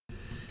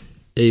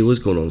Hey, what's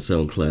going on,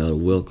 SoundCloud?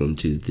 Welcome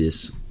to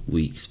this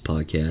week's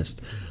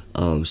podcast.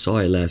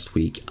 Sorry last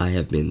week. I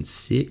have been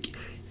sick,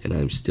 and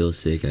I'm still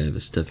sick. I have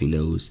a stuffy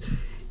nose.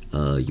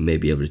 You may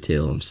be able to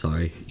tell. I'm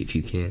sorry if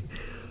you can.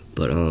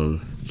 But,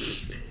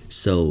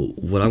 so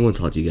what I want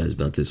to talk to you guys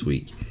about this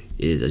week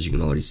is, as you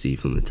can already see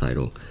from the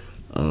title,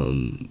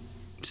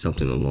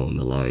 something along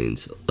the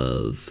lines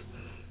of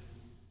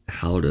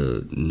how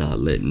to not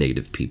let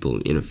negative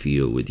people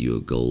interfere with your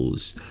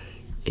goals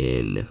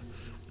and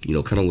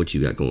kind of what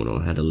you got going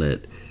on, how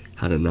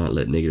to not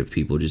let negative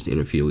people just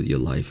interfere with your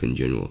life in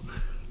general.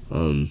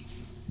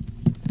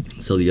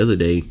 So the other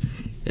day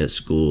at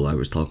school, I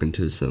was talking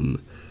to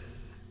some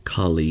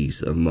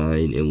colleagues of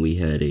mine, and we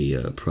had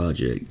a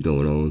project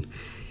going on,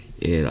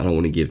 and I don't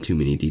want to give too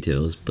many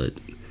details, but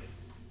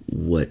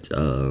what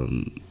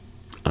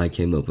I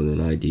came up with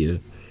an idea,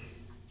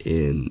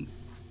 and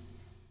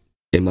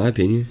in my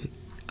opinion,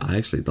 I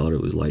actually thought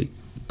it was like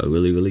a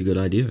really, really good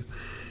idea,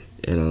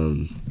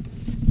 and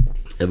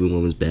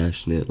everyone was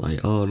bashing it, like,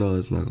 oh no,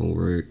 it's not gonna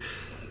work.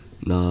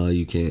 Nah,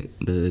 you can't.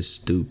 That's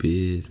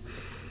stupid.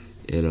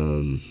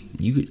 And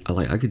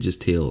I could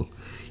just tell,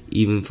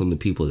 even from the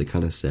people that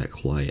kind of sat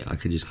quiet, I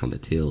could just kind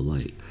of tell,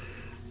 like,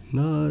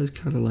 nah, it's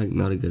kind of like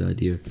not a good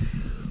idea.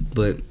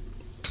 But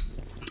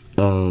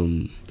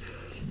I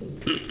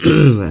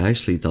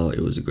actually thought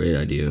it was a great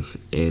idea,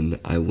 and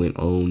I went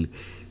on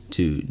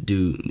to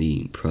do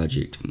the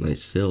project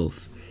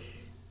myself,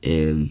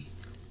 and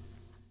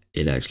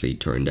it actually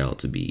turned out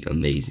to be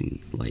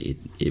amazing. Like,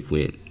 it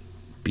went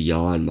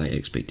beyond my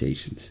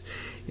expectations,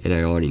 and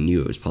I already knew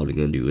it was probably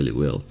going to do really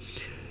well.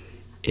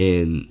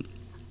 And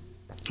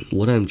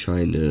what I'm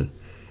trying to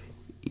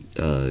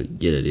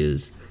get at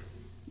is,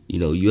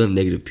 you have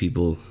negative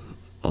people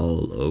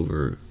all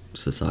over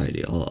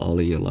society, all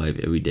in your life.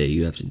 Every day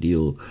you have to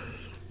deal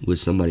with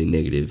somebody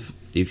negative.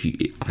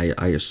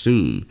 I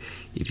assume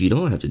if you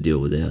don't have to deal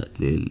with that,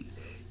 then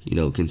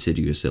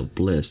consider yourself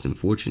blessed and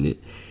fortunate,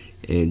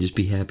 and just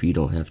be happy you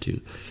don't have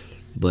to.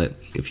 But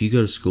if you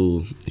go to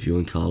school, if you're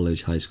in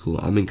college, high school,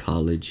 I'm in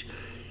college,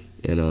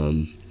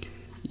 and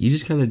you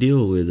just kind of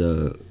deal with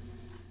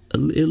at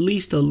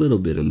least a little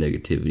bit of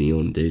negativity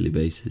on a daily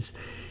basis.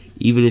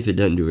 Even if it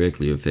doesn't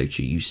directly affect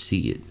you, you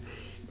see it.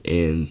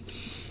 And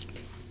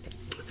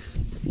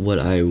what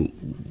I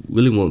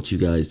really want you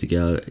guys to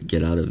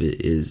get out of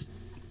it is,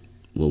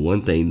 well,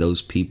 one thing,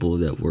 those people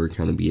that were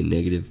kind of being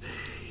negative,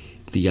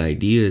 the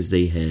ideas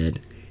they had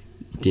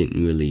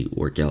didn't really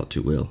work out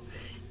too well.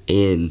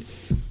 And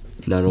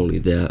not only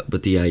that,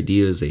 but the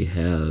ideas they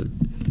had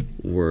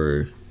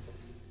were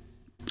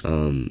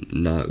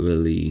not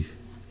really,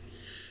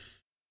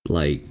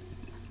 like,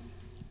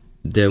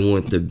 they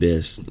weren't the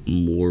best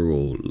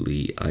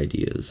morally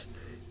ideas.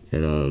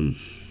 And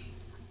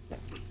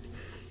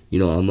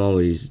I'm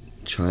always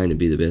trying to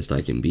be the best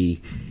I can be,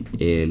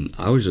 and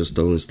I was just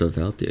throwing stuff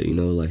out there,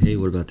 like, hey,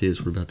 what about this,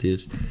 what about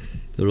this?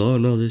 They're like, oh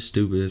no, this is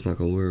stupid, it's not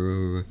gonna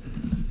work.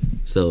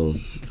 So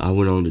I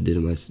went on to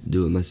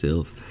do it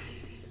myself,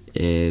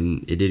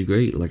 and it did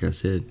great, like I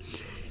said.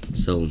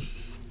 So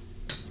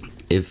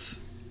this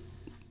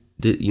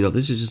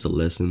is just a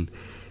lesson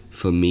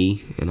for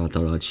me, and I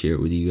thought I'd share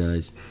it with you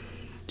guys.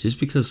 Just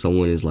because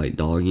someone is like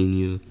dogging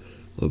you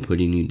or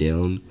putting you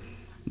down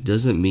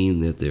doesn't mean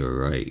that they're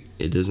right.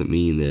 It doesn't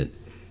mean that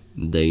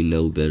they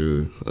know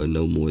better or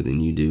know more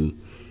than you do,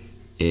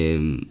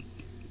 and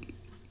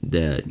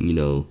that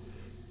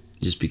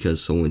just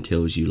because someone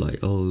tells you, like,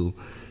 oh,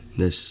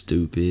 that's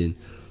stupid,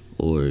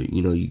 or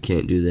you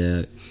can't do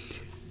that,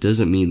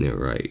 doesn't mean they're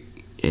right.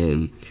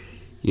 And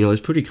it's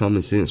pretty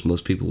common sense.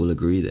 Most people will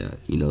agree that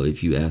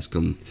if you ask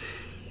them,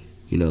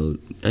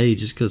 hey,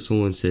 just because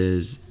someone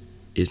says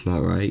it's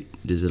not right,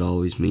 does it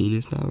always mean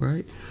it's not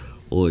right,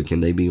 or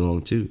can they be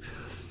wrong too?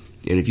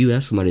 And if you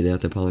ask somebody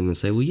that, they're probably going to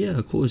say, well, yeah,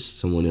 of course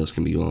someone else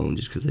can be wrong.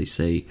 Just because they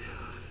say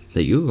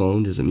that you're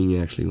wrong doesn't mean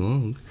you're actually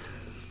wrong.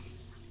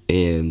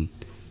 And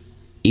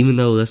even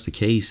though that's the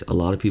case, a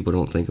lot of people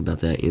don't think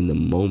about that in the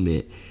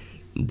moment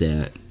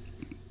that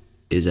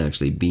is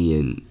actually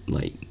being,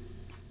 like,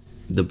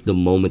 the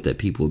moment that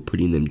people are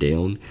putting them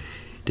down.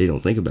 They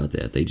don't think about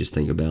that. They just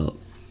think about,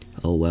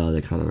 oh, wow,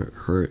 that kind of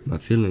hurt my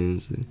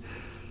feelings and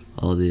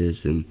all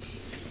this. And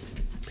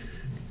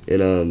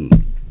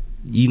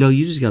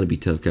you just got to be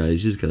tough,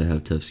 guys. You just got to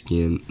have tough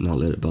skin, not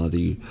let it bother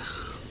you.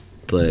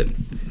 But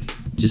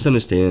just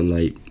understand,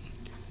 like,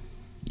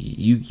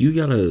 you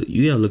gotta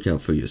look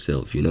out for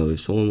yourself.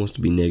 If someone wants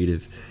to be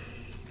negative,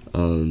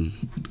 and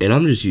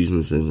I'm just using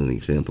this as an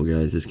example,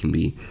 guys. This can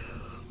be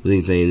with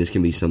anything. This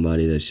can be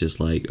somebody that's just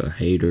like a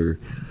hater,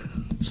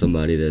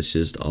 somebody that's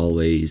just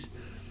always,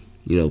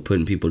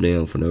 putting people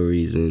down for no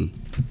reason.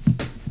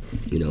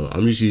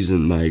 I'm just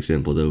using my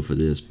example though for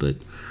this, but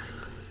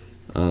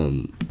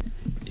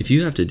if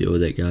you have to deal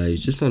with that,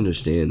 guys, just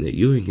understand that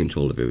you're in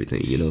control of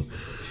everything.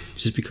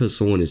 Just because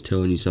someone is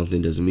telling you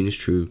something doesn't mean it's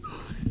true.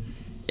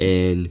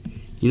 And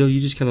you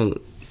just kind of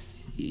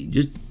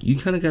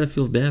got to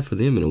feel bad for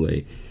them in a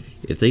way.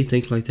 If they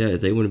think like that,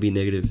 if they want to be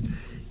negative,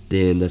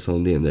 then that's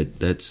on them.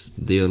 That's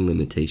their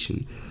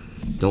limitation.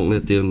 Don't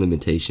let their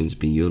limitations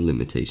be your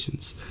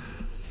limitations.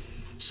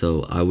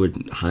 So I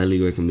would highly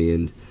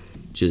recommend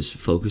just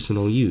focusing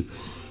on you.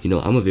 You know,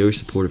 I'm a very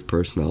supportive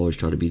person. I always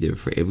try to be there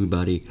for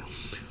everybody.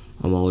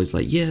 I'm always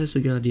like, yeah, it's a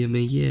good idea,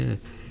 man. Yeah,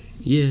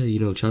 you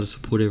know, try to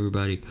support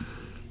everybody.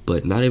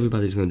 But not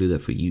everybody's going to do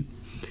that for you.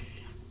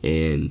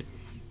 And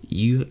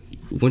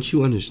once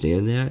you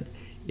understand that,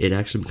 it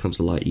actually becomes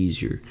a lot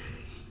easier.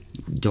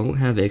 Don't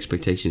have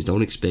expectations.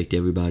 Don't expect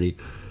everybody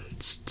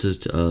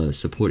to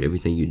support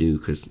everything you do,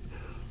 because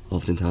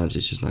oftentimes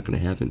it's just not going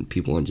to happen.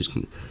 People aren't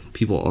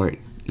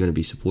going to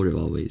be supportive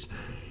always.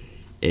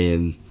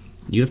 And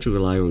you have to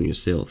rely on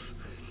yourself.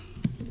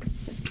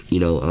 You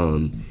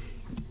know,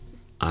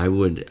 I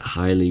would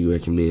highly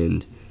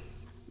recommend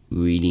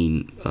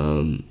reading,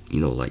 you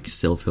know, like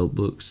self-help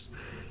books.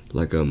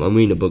 Like, I'm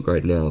reading a book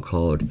right now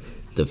called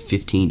The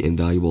 15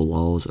 Invaluable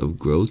Laws of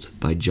Growth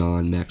by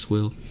John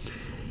Maxwell.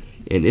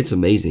 And it's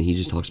amazing. He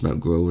just talks about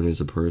growing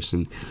as a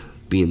person,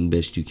 being the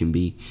best you can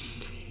be.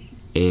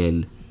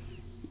 And,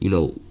 you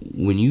know,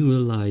 when you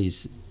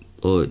realize,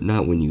 or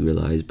not when you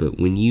realize, but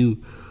when you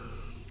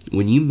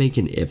make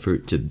an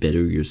effort to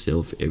better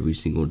yourself every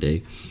single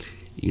day,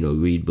 you know,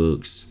 read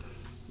books,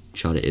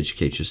 try to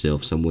educate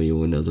yourself some way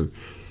or another,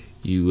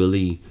 you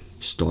really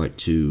start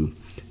to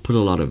put a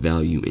lot of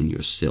value in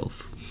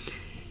yourself.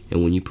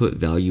 And when you put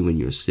value in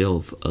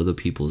yourself, other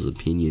people's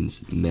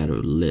opinions matter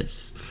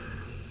less.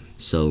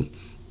 So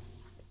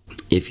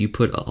if you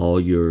put all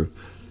your,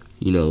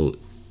 you know,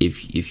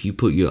 if you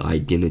put your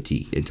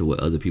identity into what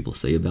other people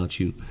say about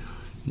you,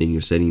 then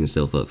you're setting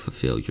yourself up for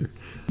failure.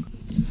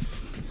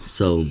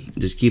 So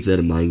just keep that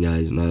in mind,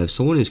 guys. Now, if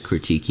someone is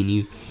critiquing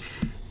you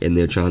and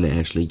they're trying to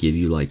actually give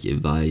you like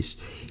advice,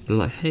 and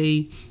like,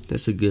 hey,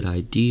 that's a good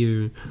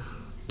idea,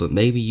 but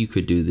maybe you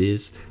could do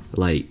this,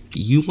 like,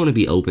 you want to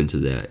be open to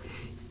that.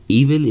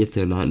 Even if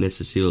they're not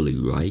necessarily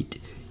right,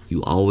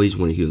 you always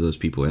want to hear those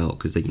people out,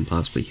 because they can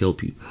possibly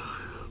help you.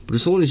 But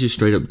if someone is just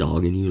straight up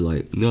dogging you,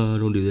 like, no,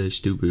 don't do that,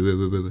 stupid, blah,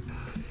 blah, blah,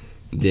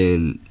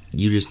 then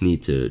you just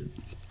need to,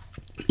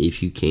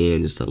 if you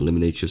can, just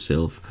eliminate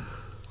yourself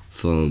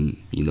from,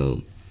 you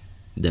know,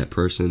 that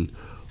person.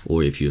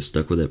 Or if you're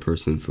stuck with that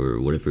person for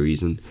whatever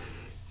reason,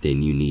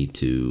 then you need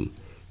to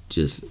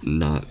just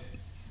not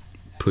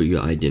put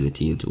your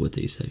identity into what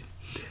they say.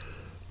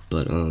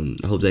 But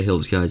I hope that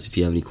helps, guys. If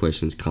you have any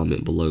questions,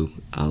 comment below.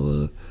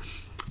 I'll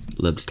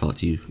love to talk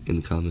to you in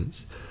the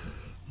comments.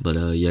 But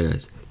yeah,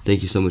 guys,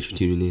 thank you so much for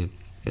tuning in,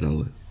 and I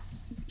will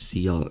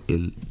see y'all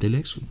in the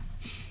next one.